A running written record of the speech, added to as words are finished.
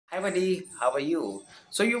Hi buddy, how are you?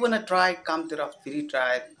 So you wanna try Kamatera Free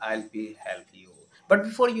Trial? I'll be help you. But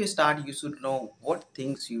before you start, you should know what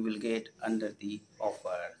things you will get under the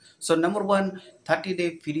offer. So number one,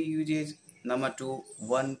 30-day free usage. Number two,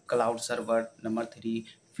 one cloud server. Number three,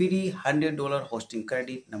 free $100 hosting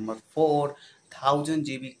credit. Number four, 1000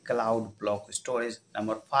 GB cloud block storage.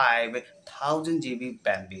 Number five, 1000 GB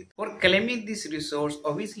bandwidth. For claiming this resource,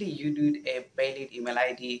 obviously you need a valid email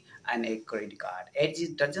ID and a credit card, as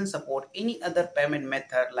it doesn't support any other payment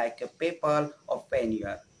method like a PayPal or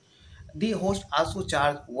Payoneer. The host also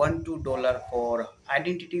charge $1 to $2 for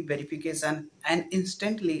identity verification and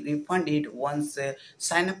instantly refund it once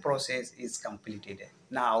sign up process is completed.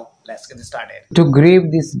 Now let's get started. To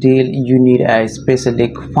grab this deal, you need a special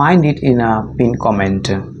link. Find it in a pin comment.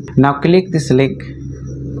 Now click this link.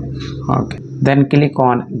 Okay. Then click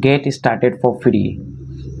on Get Started for free.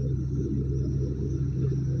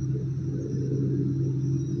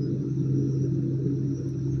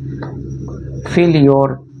 Fill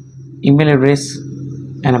your email address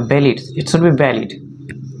and a valid. It should be valid,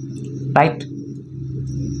 right?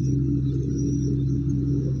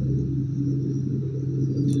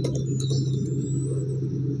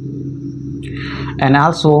 And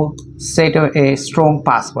also set a strong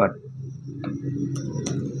password.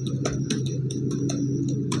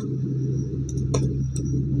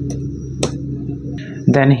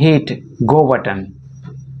 Then hit go button.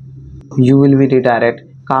 You will be redirected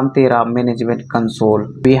Kamatera management console.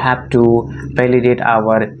 We have to validate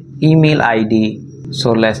our email ID.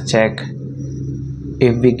 So let's check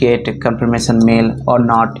if we get a confirmation mail or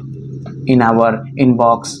not in our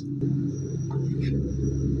inbox.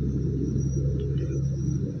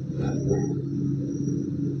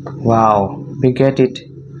 Wow, we get it.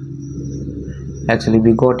 Actually,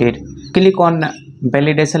 we got it. Click on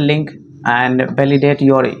validation link and validate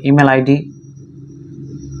your email ID.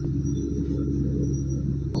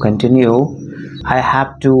 Continue. I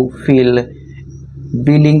have to fill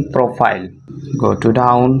billing profile. Go to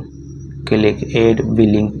down, click add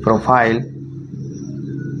billing profile.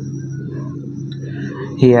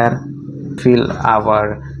 Here fill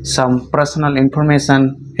our some personal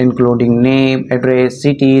information including name, address,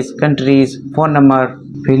 cities, countries, phone number.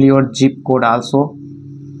 Fill your zip code also.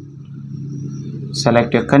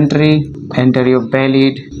 Select your country, enter your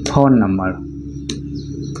valid phone number.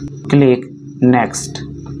 Click next.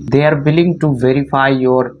 They are willing to verify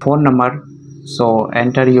your phone number, so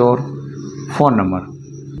enter your phone number.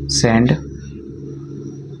 Send.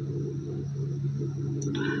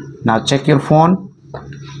 Now check your phone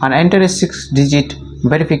and enter a 6-digit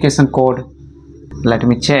verification code. Let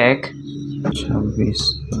me check.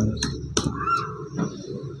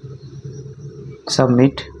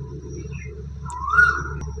 Submit.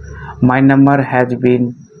 My number has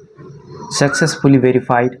been successfully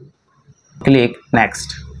verified. Click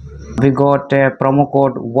next. We got a promo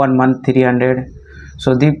code 1 month 300.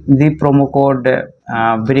 So the promo code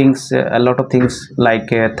brings a lot of things like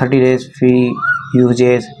 30 days free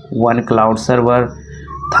usage, one cloud server,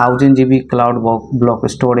 1000 GB cloud block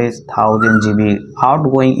storage, 1000 GB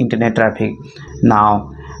outgoing internet traffic. Now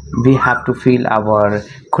we have to fill our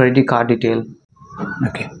credit card detail.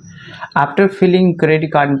 Okay, after filling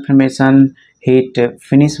credit card information, hit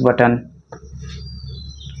finish button.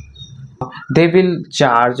 They will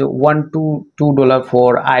charge $1 to $2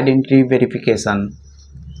 for identity verification.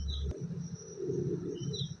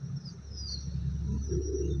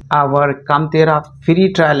 Our Kamatera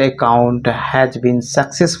free trial account has been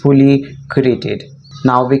successfully created.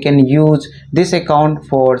 Now we can use this account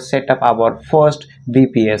for set up our first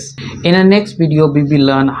BPS. In the next video, we will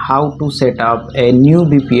learn how to set up a new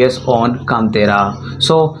BPS on Kamatera.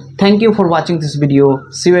 So thank you for watching this video.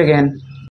 See you again.